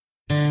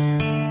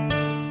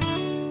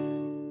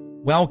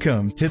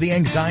Welcome to the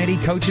Anxiety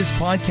Coaches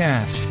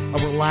Podcast,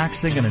 a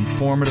relaxing and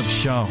informative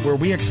show where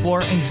we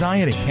explore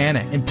anxiety,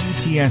 panic, and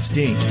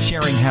PTSD,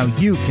 sharing how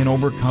you can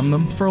overcome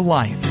them for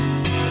life.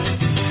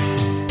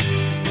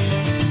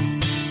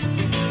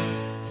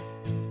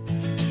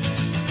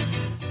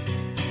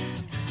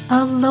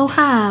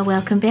 Aloha!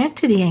 Welcome back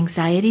to the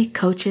Anxiety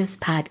Coaches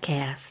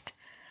Podcast.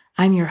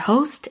 I'm your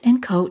host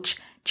and coach,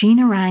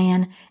 Gina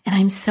Ryan, and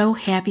I'm so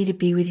happy to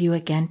be with you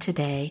again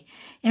today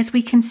as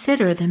we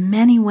consider the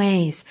many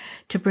ways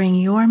to bring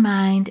your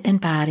mind and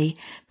body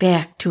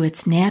back to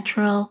its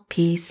natural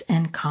peace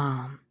and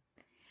calm.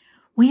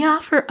 We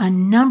offer a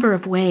number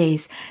of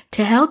ways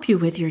to help you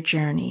with your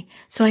journey,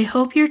 so I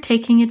hope you're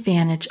taking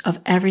advantage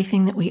of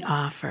everything that we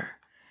offer.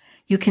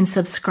 You can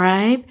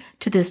subscribe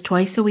to this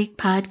twice-a-week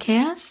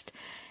podcast,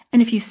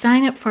 and if you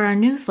sign up for our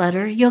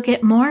newsletter, you'll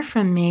get more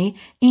from me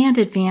and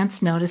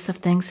advance notice of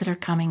things that are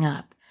coming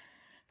up.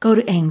 Go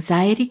to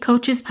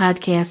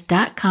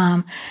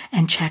anxietycoachespodcast.com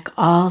and check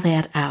all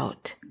that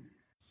out.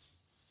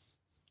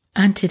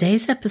 On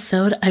today's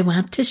episode, I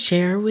want to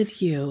share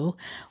with you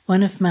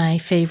one of my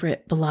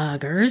favorite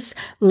bloggers,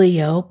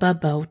 Leo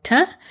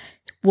Baubautas,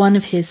 one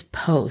of his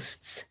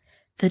posts.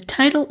 The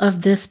title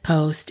of this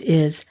post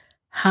is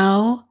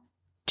How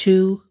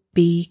to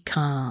Be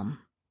Calm.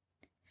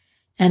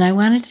 And I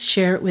wanted to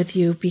share it with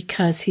you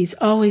because he's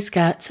always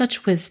got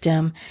such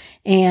wisdom,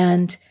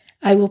 and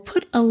I will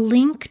put a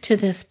link to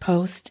this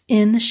post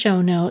in the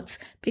show notes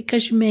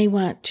because you may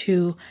want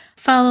to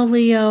follow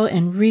Leo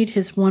and read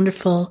his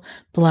wonderful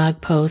blog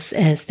posts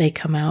as they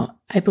come out,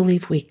 I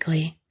believe,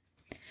 weekly.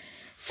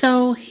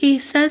 So he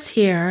says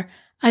here,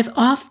 I've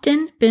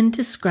often been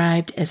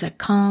described as a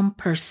calm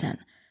person.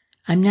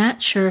 I'm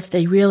not sure if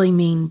they really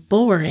mean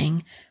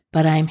boring,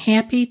 but I'm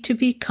happy to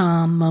be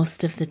calm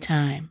most of the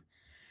time.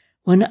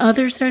 When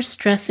others are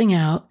stressing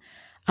out,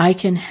 I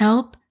can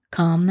help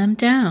calm them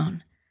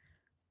down.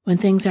 When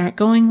things aren't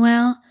going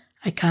well,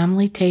 I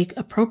calmly take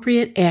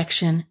appropriate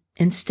action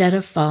instead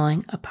of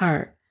falling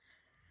apart.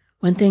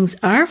 When things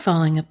are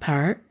falling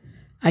apart,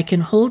 I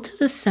can hold to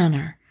the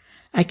center.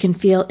 I can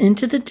feel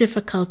into the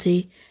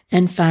difficulty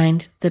and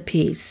find the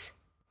peace,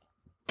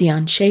 the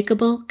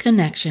unshakable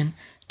connection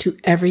to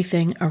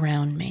everything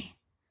around me.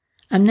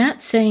 I'm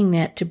not saying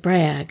that to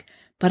brag,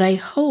 but I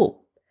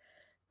hope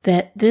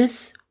that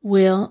this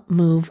will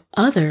move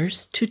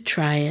others to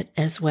try it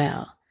as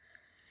well.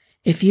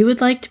 If you would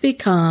like to be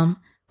calm,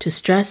 to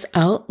stress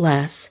out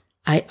less,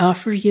 I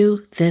offer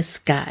you this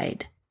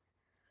guide.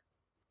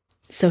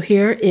 So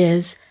here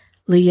is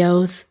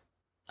Leo's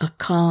A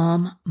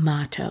Calm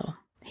Motto.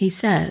 He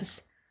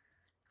says,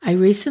 I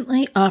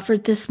recently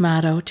offered this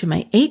motto to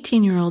my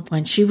 18-year-old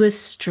when she was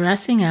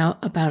stressing out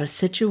about a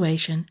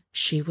situation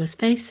she was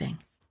facing.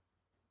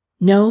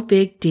 No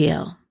big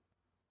deal.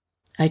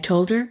 I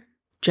told her,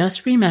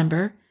 just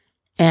remember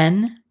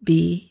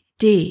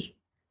NBD.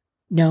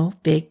 No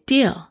big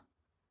deal.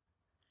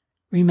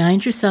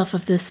 Remind yourself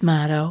of this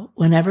motto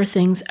whenever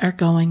things are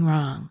going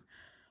wrong,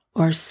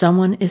 or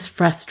someone is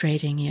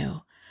frustrating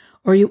you,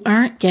 or you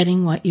aren't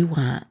getting what you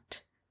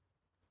want.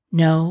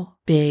 No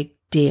big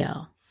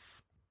deal.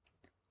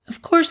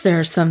 Of course, there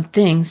are some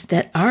things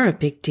that are a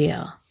big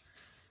deal.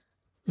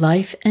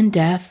 Life and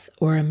death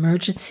or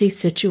emergency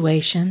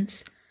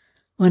situations,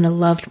 when a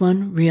loved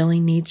one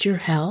really needs your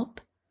help.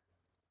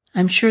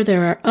 I'm sure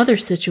there are other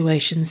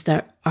situations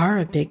that are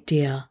a big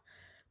deal,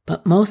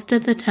 but most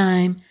of the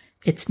time,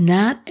 it's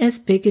not as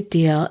big a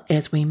deal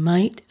as we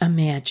might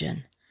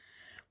imagine.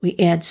 We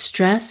add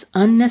stress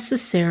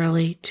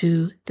unnecessarily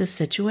to the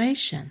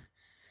situation.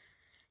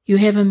 You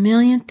have a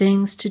million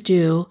things to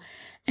do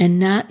and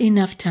not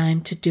enough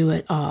time to do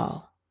it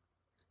all.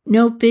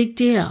 No big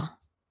deal.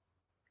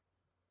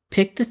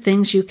 Pick the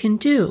things you can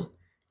do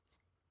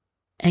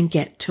and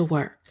get to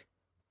work.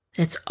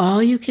 That's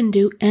all you can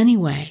do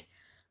anyway,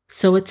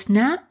 so it's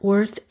not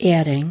worth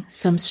adding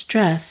some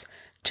stress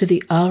to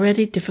the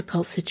already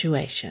difficult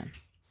situation.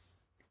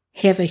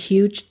 Have a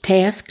huge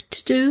task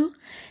to do,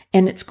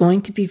 and it's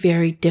going to be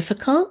very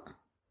difficult?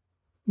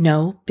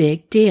 No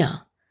big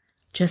deal.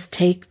 Just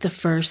take the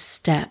first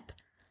step.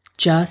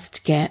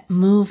 Just get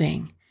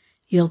moving.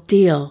 You'll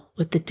deal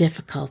with the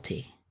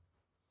difficulty.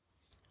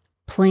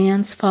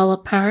 Plans fall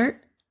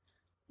apart?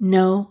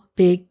 No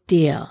big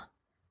deal.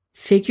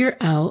 Figure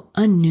out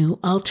a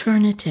new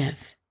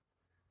alternative.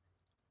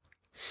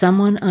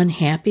 Someone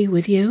unhappy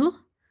with you?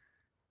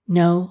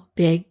 No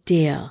big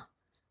deal.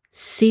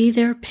 See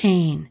their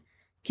pain.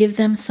 Give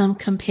them some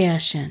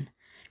compassion.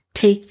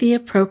 Take the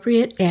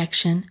appropriate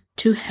action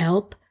to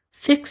help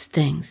fix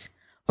things,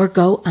 or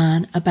go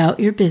on about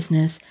your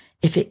business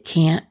if it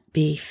can't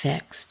be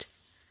fixed.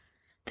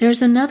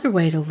 There's another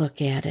way to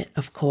look at it,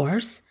 of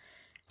course.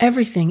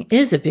 Everything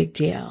is a big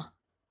deal.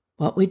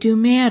 What we do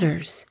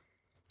matters.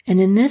 And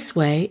in this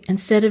way,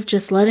 instead of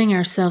just letting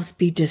ourselves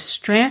be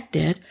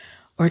distracted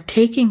or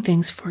taking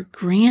things for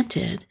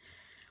granted,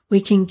 we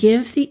can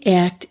give the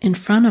act in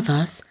front of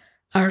us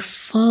our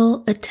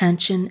full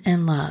attention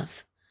and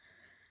love.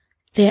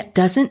 That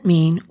doesn't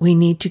mean we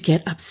need to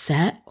get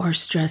upset or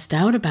stressed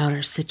out about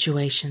our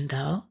situation,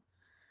 though.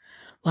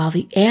 While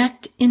the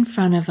act in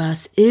front of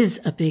us is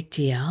a big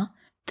deal,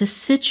 the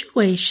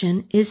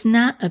situation is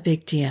not a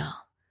big deal.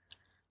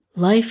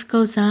 Life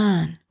goes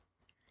on,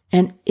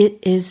 and it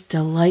is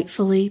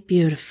delightfully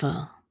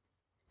beautiful.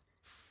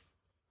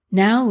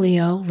 Now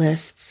Leo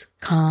lists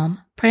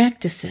calm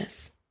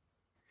practices.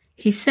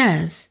 He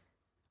says,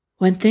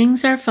 when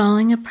things are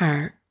falling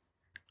apart,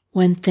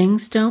 when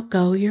things don't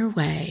go your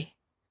way,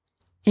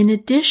 in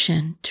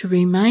addition to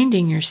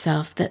reminding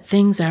yourself that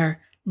things are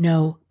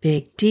no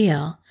big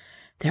deal,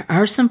 there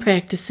are some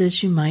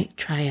practices you might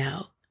try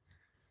out.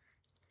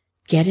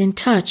 Get in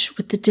touch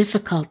with the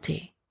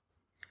difficulty.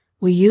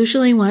 We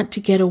usually want to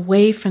get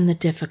away from the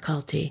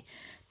difficulty,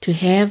 to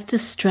have the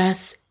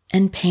stress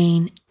and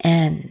pain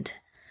end,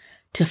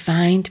 to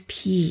find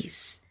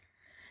peace.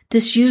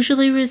 This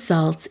usually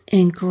results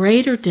in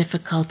greater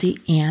difficulty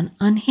and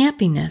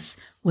unhappiness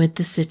with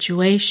the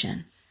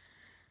situation.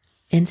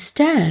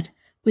 Instead,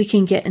 we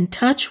can get in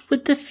touch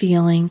with the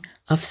feeling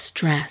of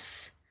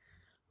stress,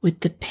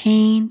 with the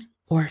pain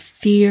or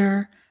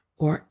fear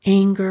or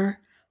anger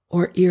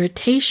or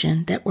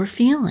irritation that we're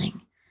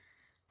feeling.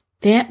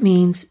 That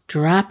means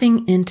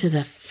dropping into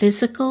the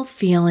physical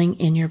feeling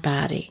in your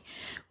body,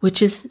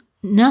 which is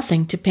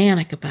nothing to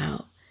panic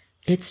about.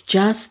 It's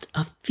just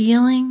a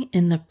feeling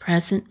in the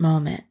present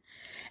moment,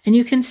 and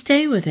you can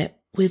stay with it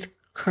with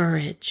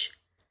courage.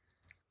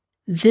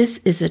 This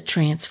is a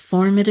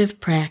transformative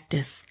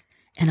practice,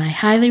 and I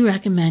highly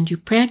recommend you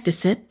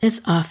practice it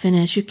as often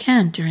as you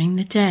can during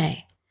the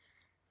day.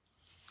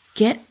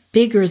 Get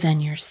bigger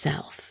than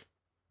yourself.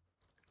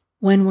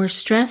 When we're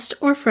stressed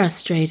or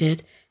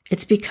frustrated,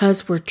 it's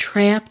because we're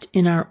trapped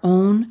in our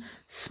own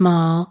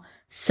small,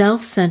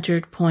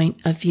 self-centered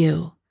point of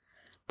view.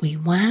 We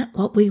want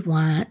what we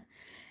want,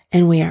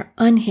 and we are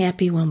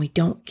unhappy when we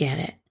don't get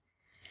it.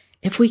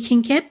 If we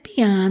can get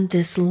beyond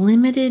this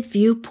limited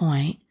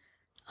viewpoint,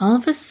 all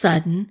of a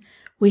sudden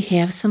we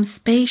have some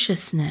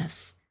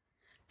spaciousness.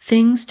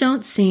 Things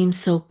don't seem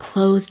so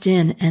closed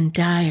in and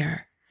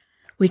dire.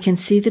 We can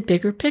see the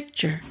bigger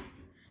picture,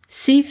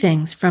 see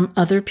things from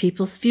other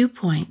people's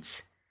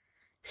viewpoints,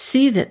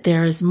 see that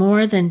there is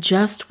more than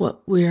just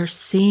what we're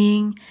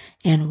seeing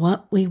and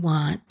what we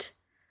want.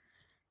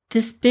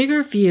 This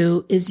bigger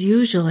view is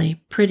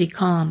usually pretty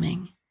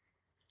calming.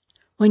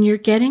 When you're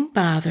getting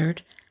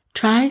bothered,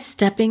 try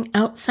stepping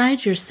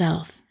outside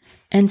yourself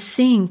and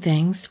seeing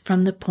things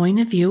from the point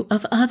of view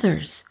of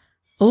others,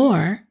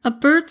 or a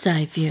bird's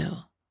eye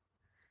view.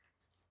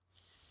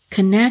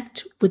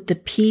 Connect with the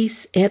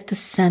peace at the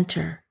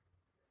center.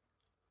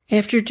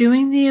 After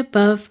doing the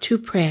above two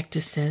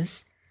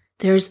practices,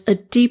 there's a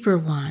deeper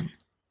one.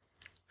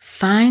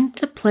 Find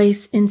the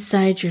place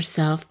inside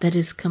yourself that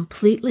is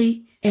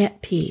completely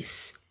at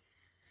peace.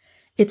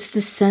 It's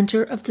the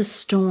center of the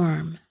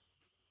storm,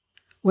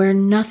 where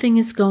nothing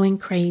is going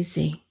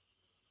crazy,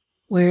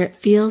 where it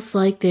feels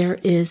like there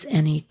is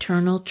an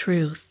eternal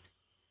truth,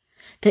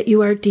 that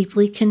you are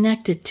deeply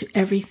connected to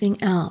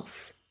everything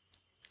else.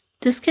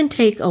 This can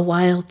take a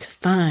while to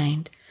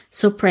find,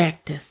 so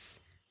practice.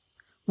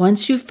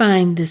 Once you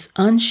find this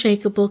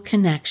unshakable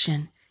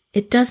connection,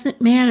 it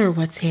doesn't matter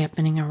what's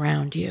happening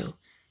around you.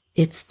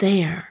 It's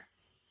there.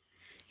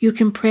 You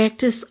can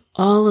practice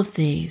all of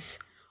these,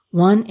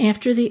 one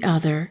after the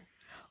other,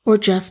 or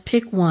just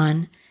pick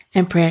one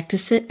and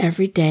practice it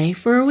every day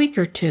for a week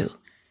or two.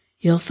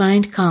 You'll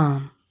find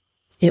calm.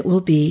 It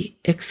will be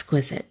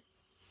exquisite.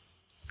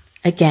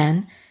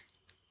 Again,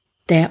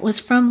 that was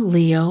from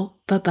Leo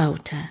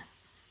Baubautas,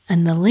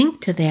 and the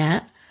link to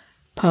that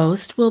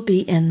post will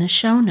be in the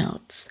show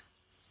notes.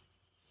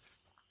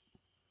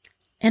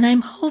 And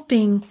I'm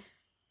hoping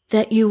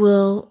that you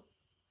will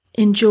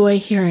enjoy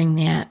hearing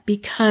that,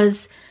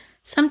 because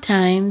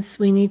sometimes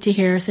we need to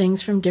hear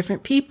things from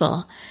different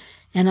people.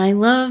 And I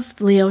love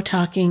Leo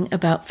talking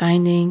about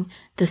finding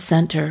the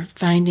center,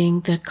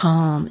 finding the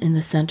calm in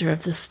the center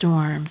of the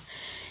storm.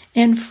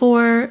 And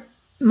for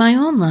my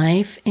own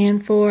life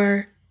and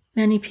for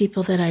many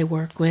people that I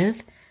work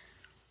with,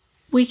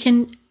 we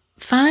can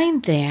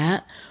find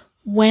that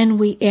when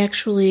we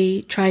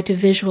actually try to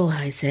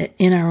visualize it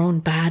in our own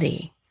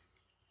body.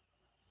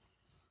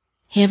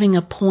 Having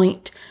a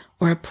point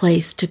or a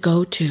place to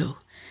go to.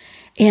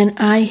 And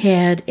I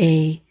had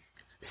a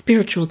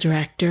spiritual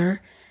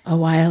director a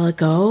while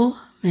ago,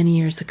 many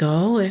years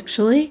ago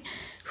actually,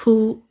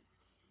 who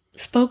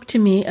spoke to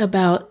me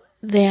about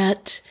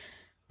that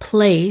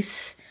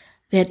place,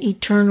 that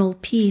eternal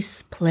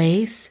peace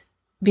place,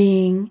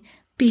 being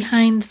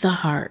behind the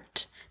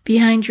heart,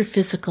 behind your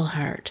physical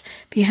heart,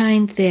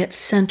 behind that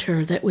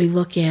center that we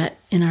look at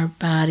in our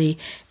body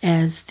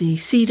as the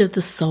seat of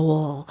the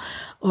soul,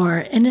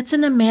 and it's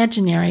an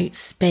imaginary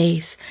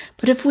space,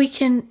 but if we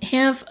can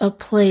have a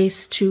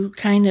place to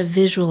kind of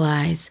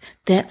visualize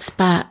that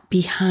spot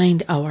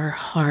behind our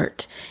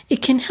heart,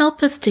 it can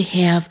help us to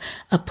have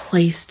a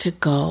place to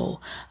go,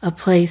 a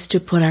place to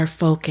put our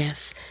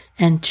focus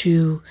and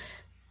to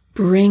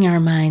bring our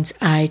mind's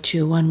eye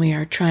to when we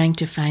are trying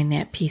to find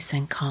that peace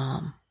and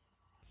calm.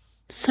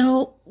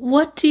 So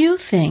what do you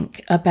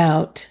think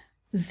about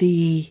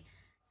the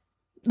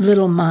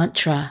little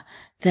mantra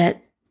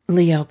that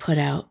Leo put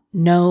out,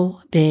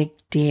 no big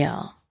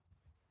deal.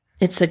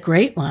 It's a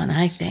great one,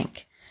 I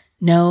think.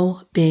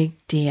 No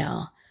big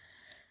deal.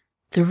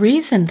 The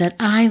reason that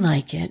I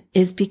like it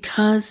is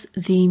because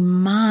the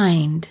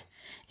mind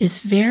is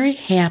very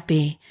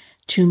happy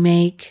to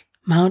make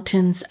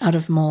mountains out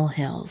of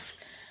molehills.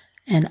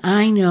 And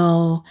I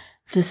know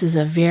this is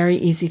a very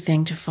easy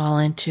thing to fall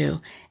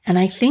into. And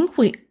I think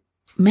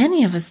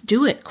many of us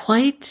do it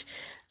quite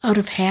out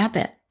of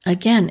habit.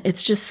 Again,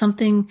 it's just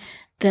something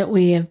that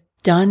we have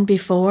done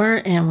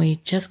before and we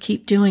just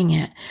keep doing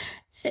it.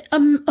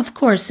 Of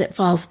course, it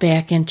falls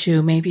back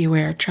into maybe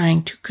we're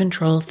trying to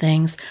control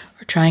things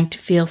or trying to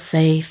feel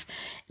safe,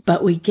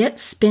 but we get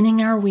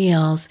spinning our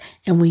wheels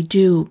and we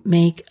do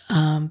make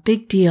a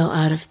big deal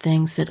out of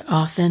things that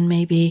often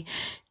maybe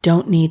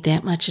don't need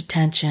that much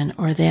attention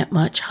or that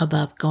much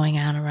hubbub going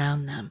on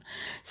around them.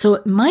 So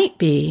it might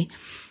be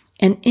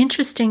an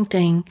interesting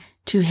thing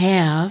to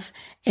have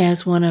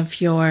as one of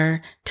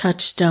your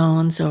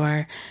touchstones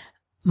or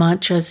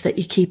mantras that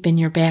you keep in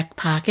your back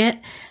pocket.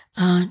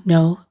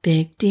 No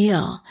big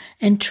deal.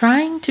 And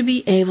trying to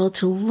be able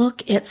to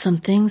look at some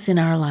things in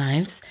our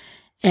lives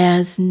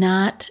as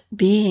not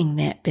being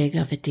that big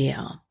of a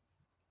deal.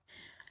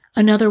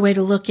 Another way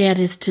to look at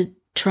it is to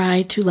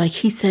try to, like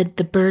he said,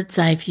 the bird's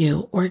eye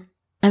view, or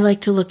I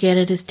like to look at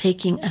it as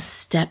taking a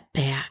step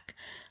back.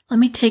 Let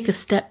me take a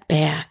step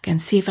back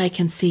and see if I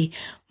can see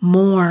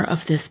more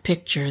of this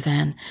picture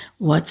than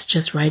what's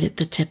just right at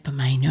the tip of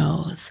my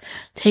nose.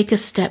 Take a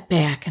step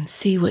back and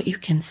see what you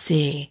can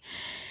see.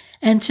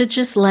 And to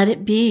just let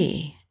it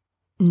be.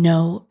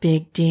 No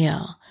big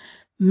deal.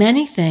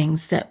 Many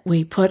things that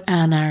we put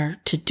on our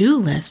to-do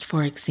list,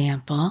 for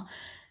example,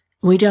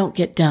 we don't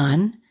get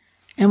done,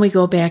 and we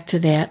go back to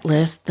that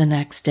list the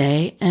next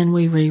day and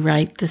we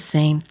rewrite the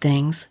same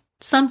things,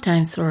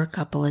 sometimes for a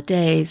couple of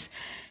days.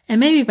 And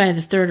maybe by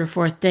the third or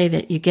fourth day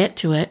that you get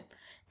to it,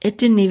 it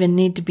didn't even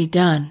need to be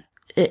done.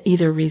 It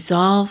either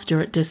resolved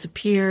or it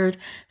disappeared,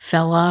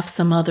 fell off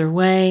some other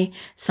way,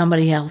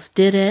 somebody else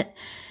did it,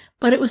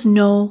 but it was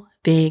no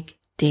big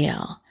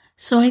deal.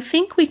 So I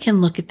think we can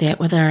look at that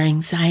with our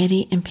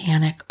anxiety and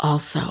panic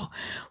also.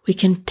 We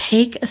can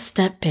take a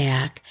step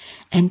back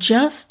and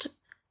just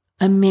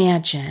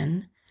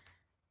imagine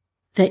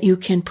that you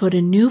can put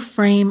a new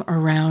frame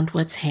around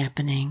what's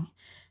happening.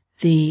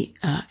 The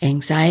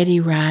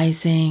anxiety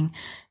rising,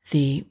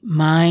 the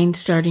mind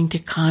starting to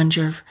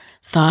conjure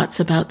thoughts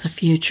about the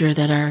future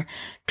that are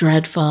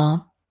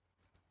dreadful,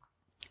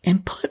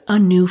 and put a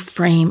new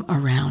frame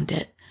around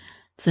it.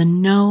 The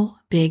no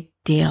big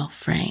deal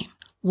frame.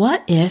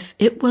 What if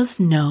it was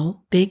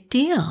no big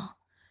deal?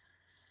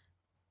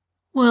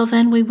 Well,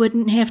 then we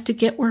wouldn't have to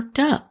get worked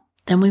up.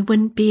 Then we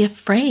wouldn't be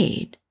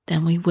afraid.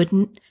 Then we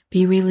wouldn't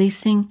be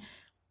releasing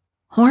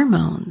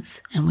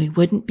hormones, and we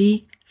wouldn't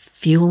be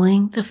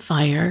fueling the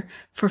fire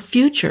for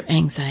future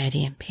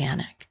anxiety and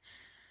panic.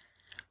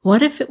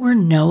 What if it were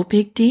no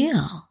big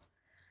deal?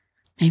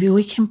 Maybe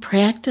we can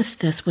practice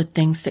this with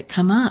things that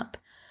come up.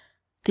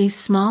 These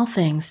small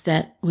things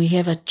that we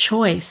have a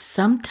choice.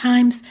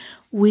 Sometimes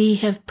we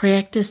have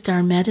practiced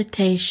our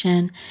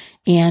meditation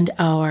and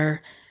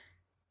our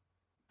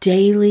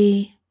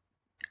daily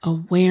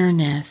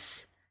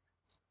awareness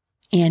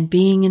and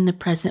being in the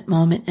present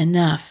moment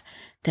enough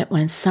that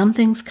when some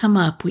things come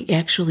up, we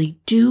actually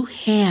do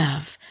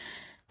have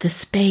the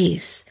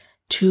space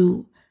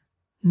to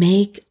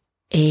make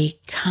a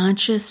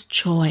conscious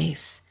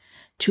choice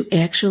to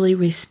actually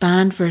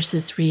respond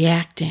versus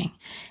reacting.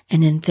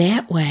 And in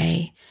that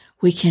way,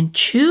 we can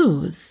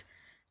choose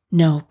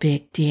no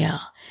big deal.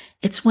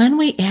 It's when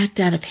we act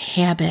out of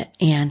habit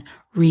and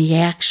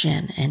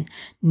reaction and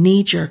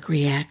knee-jerk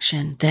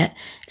reaction that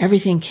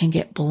everything can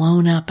get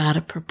blown up out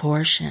of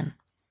proportion.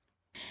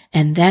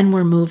 And then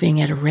we're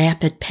moving at a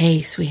rapid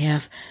pace. We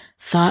have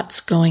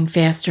thoughts going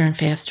faster and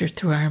faster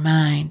through our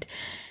mind.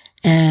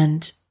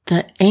 And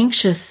the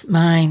anxious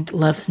mind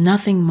loves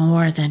nothing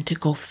more than to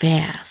go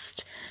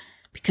fast,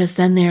 because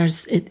then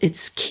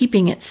it's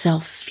keeping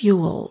itself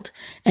fueled.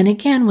 And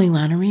again, we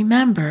want to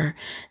remember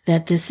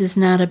that this is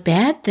not a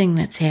bad thing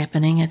that's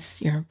happening.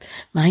 It's your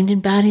mind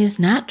and body is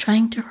not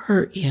trying to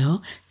hurt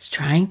you. It's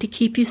trying to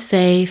keep you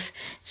safe.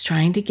 It's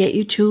trying to get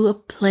you to a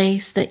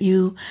place that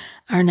you're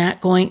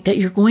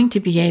going to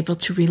be able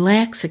to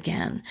relax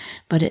again,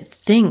 but it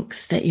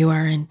thinks that you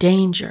are in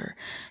danger.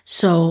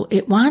 So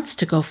it wants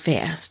to go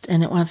fast,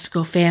 and it wants to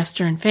go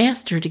faster and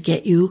faster to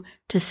get you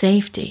to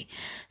safety.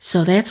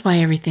 So that's why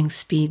everything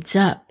speeds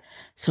up.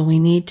 So we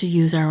need to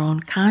use our own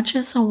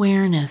conscious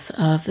awareness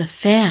of the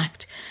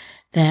fact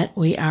that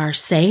we are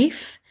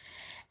safe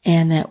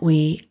and that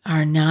we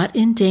are not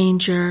in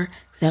danger,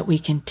 that we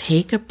can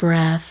take a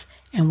breath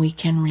and we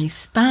can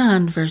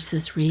respond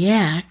versus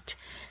react,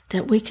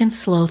 that we can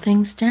slow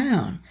things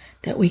down,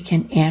 that we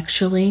can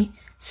actually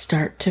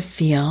start to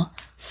feel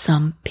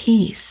some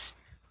peace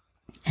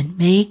and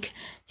make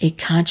a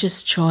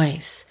conscious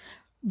choice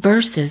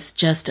versus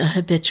just a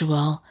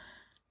habitual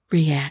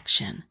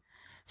reaction.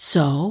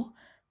 So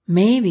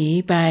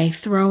maybe by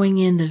throwing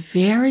in the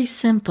very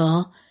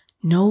simple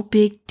no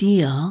big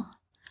deal.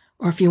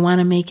 Or if you want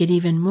to make it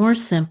even more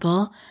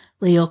simple,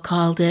 Leo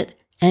called it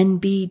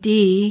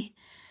NBD.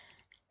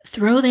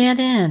 Throw that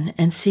in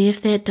and see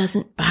if that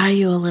doesn't buy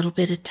you a little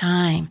bit of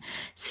time.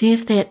 See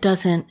if that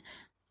doesn't,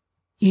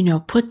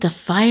 put the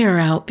fire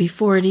out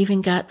before it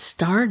even got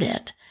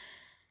started,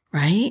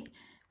 right?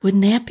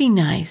 Wouldn't that be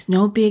nice?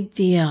 No big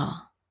deal.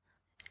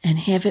 And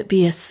have it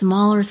be a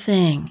smaller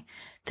thing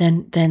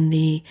than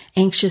the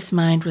anxious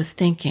mind was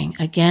thinking.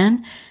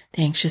 Again,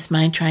 the anxious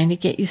mind trying to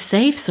get you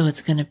safe, so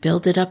it's going to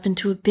build it up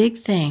into a big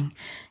thing.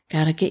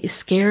 Got to get you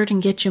scared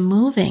and get you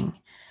moving.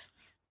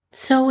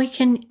 So we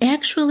can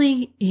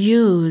actually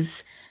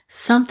use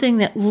something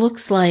that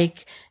looks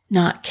like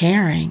not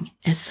caring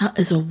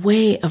as a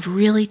way of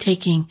really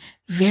taking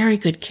very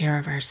good care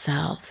of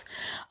ourselves,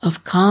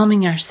 of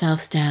calming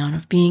ourselves down,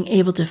 of being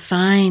able to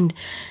find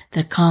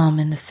the calm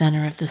in the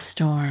center of the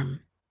storm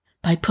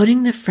by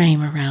putting the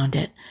frame around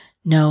it.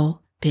 No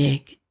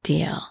big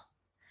deal.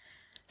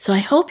 So I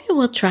hope you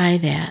will try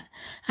that.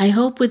 I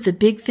hope with the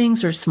big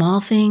things or small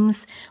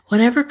things,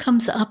 whatever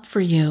comes up for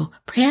you,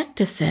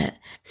 practice it.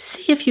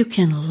 See if you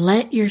can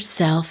let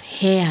yourself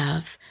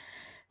have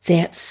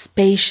that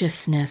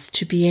spaciousness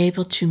to be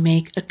able to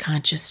make a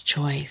conscious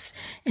choice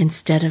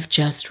instead of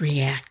just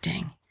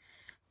reacting.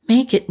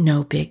 Make it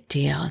no big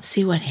deal and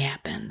see what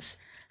happens.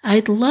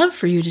 I'd love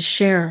for you to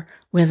share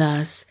with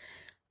us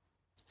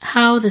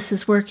how this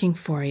is working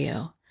for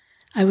you.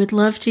 I would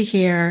love to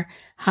hear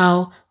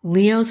how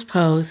Leo's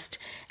post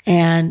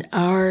and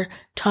our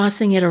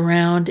tossing it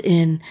around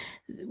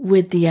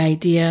with the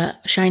idea,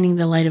 shining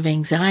the light of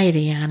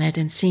anxiety on it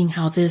and seeing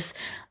how this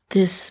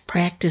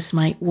practice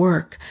might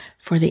work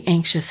for the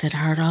anxious at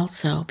heart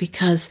also,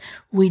 because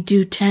we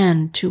do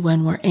tend to,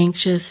 when we're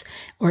anxious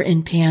or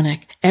in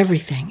panic,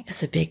 everything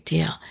is a big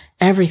deal.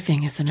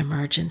 Everything is an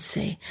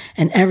emergency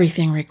and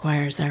everything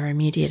requires our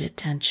immediate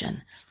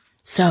attention.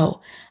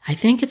 So I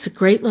think it's a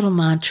great little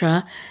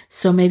mantra,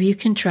 so maybe you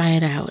can try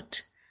it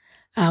out.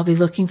 I'll be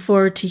looking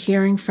forward to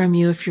hearing from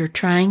you if you're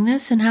trying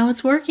this and how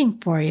it's working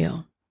for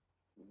you.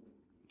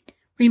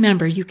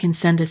 Remember, you can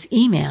send us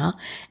email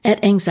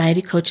at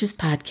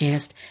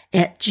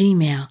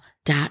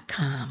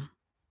anxietycoachespodcast@gmail.com.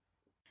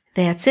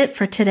 That's it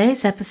for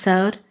today's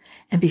episode.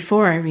 And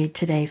before I read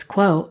today's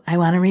quote, I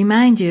want to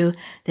remind you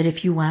that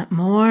if you want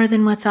more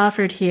than what's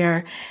offered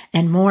here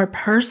and more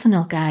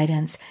personal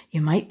guidance,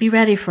 you might be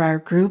ready for our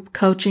group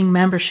coaching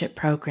membership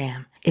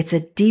program. It's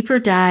a deeper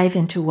dive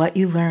into what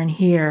you learn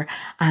here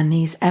on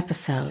these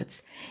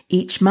episodes.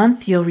 Each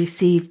month, you'll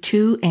receive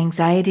 2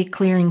 anxiety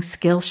clearing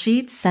skill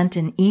sheets sent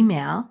in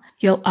email.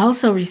 You'll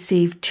also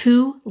receive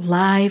 2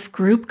 live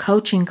group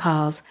coaching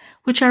calls,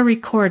 which are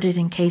recorded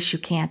in case you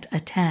can't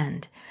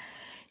attend.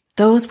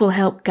 Those will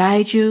help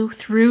guide you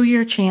through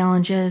your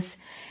challenges.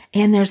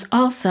 And there's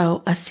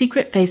also a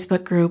secret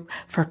Facebook group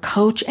for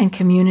coach and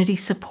community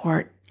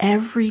support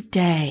every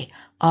day,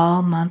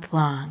 all month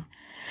long.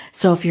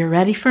 So if you're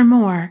ready for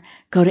more,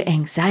 go to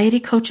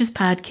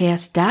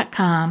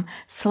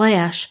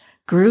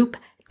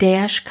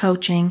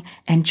anxietycoachespodcast.com/group-coaching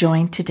and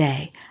join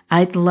today.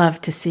 I'd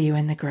love to see you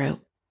in the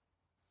group.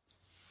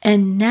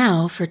 And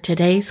now for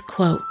today's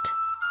quote.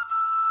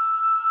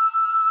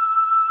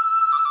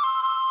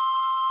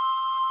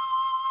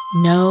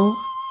 No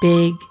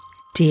big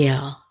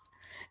deal.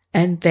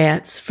 And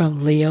that's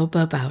from Leo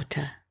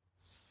Baubautas.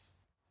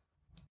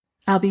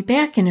 I'll be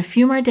back in a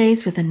few more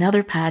days with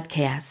another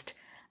podcast.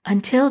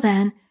 Until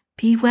then,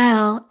 be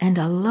well and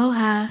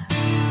aloha.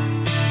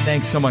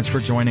 Thanks so much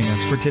for joining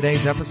us for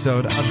today's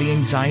episode of the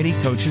Anxiety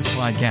Coaches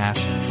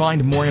Podcast.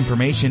 Find more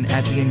information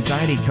at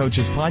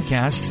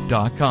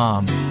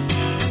theanxietycoachespodcast.com.